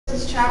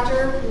This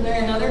chapter, we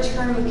learn another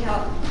term of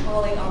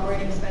calculating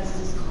operating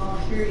expenses is called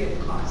period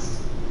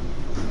cost.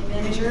 In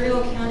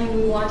managerial accounting,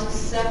 we want to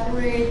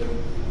separate,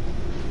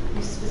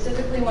 we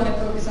specifically want to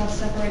focus on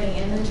separating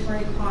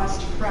inventory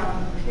cost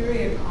from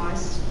period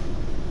cost.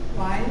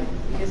 Why?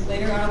 Because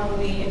later on when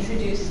we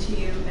introduce to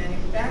you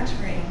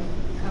manufacturing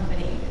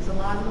company, it's a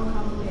lot more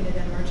complicated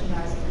than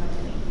merchandising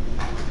company.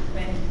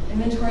 When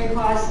inventory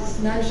cost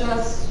is not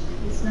just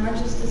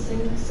a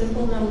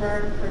simple number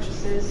of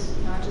purchases,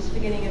 not just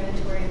beginning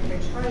inventory and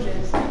fixed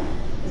charges,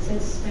 but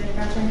since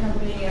manufacturing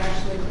company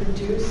actually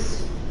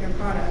produce their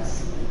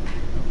products,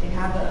 they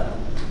have a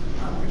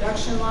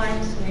production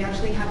line, so we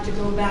actually have to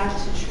go back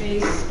to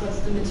trace what's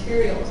the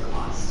materials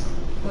cost,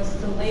 what's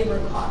the labor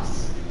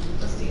cost,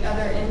 what's the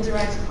other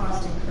indirect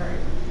cost incurred.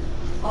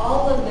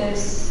 All of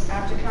this,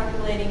 after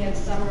calculating and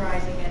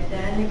summarizing it,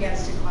 then it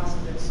gets to cost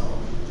of goods sold.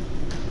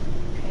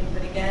 Okay,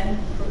 but again,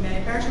 for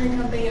manufacturing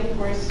company, of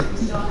course, we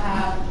still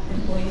have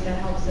employees that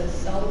helps us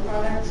sell the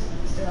product,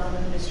 we still have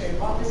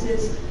administrative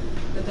offices,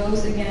 but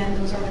those, again,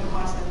 those are the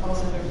costs that falls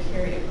under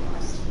period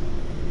cost.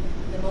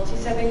 The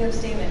multi-segment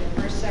statement,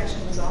 the first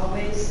section was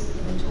always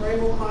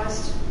inventoriable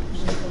cost,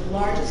 which is the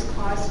largest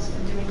cost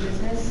of doing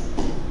business,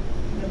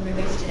 and it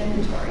relates to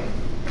inventory.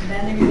 And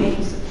then the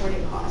remaining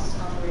supporting costs,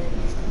 operating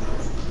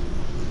expenses.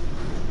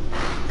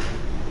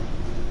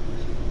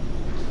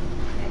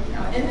 Okay,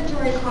 now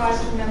inventory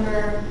cost,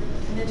 remember,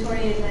 inventory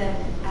is an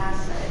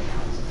asset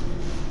account.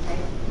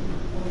 Right?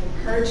 When we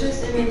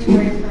purchase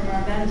inventory from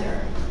our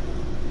vendor,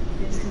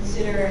 it's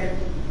considered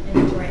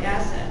inventory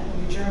asset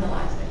when we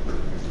journalize it.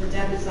 It's the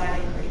debit side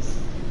increase.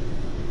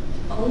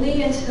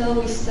 Only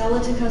until we sell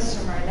it to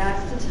customer,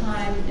 that's the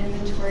time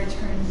inventory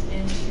turns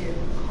into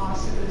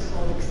cost of goods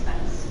sold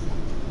expense.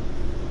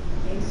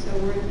 Okay, so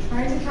we're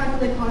trying to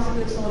calculate cost of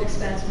goods sold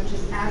expense, which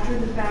is after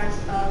the fact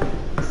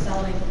of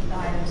selling the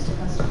items to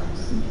customers.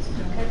 So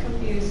don't get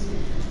confused.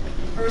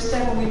 The first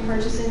step when we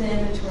purchase in the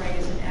inventory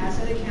is an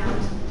asset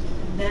account,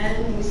 and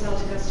then when we sell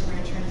to customer,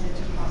 it turns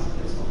into cost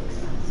of goods sold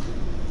expense.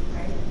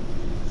 Right?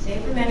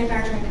 Same for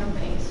manufacturing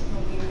companies.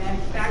 When we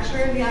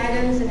manufacture the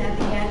items, and at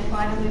the end,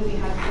 finally, we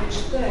have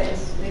finished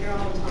goods. Later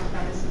on, we'll talk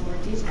about this in more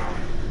detail.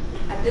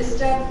 At this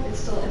step, it's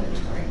still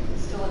inventory.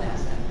 It's still an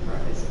asset for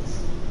our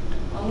business.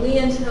 Only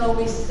until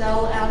we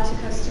sell out to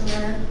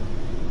customer,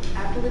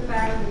 after the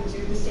fact, we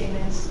do the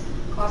statements,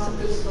 cost of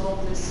goods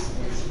sold, this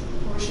is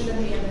a portion of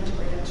the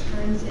inventory that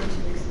turns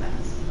into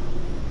expense.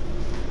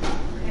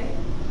 Okay?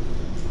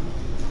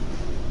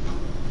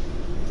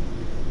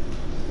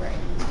 Right.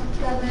 Talked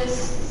about this,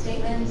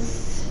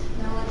 statements.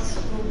 Now let's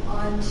move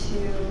on to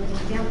an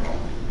example.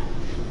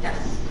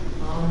 Yes?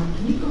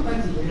 Can you go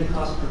back to unit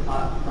cost per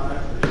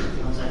product for just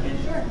 1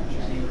 second? Sure.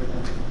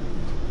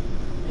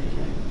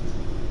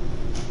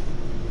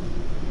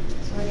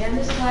 So again,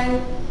 this slide,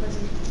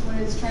 what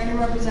it's trying to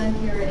represent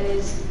here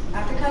is,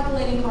 after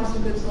calculating cost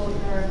of goods sold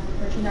for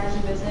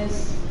merchandising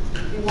business,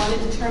 we want to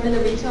determine the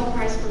retail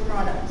price per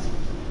product.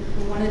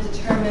 We want to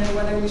determine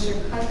whether we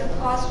should cut the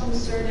cost from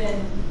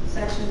certain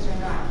sections or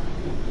not.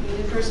 We need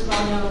to first of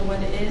all know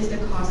what is the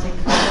cost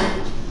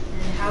incurred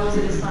and how is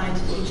it assigned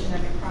to each and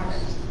every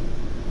product.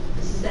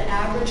 This is the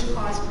average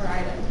cost per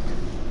item.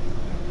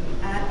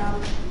 We add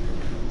up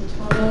the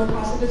total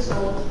cost of goods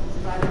sold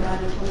divided by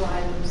the total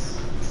items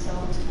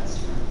sold to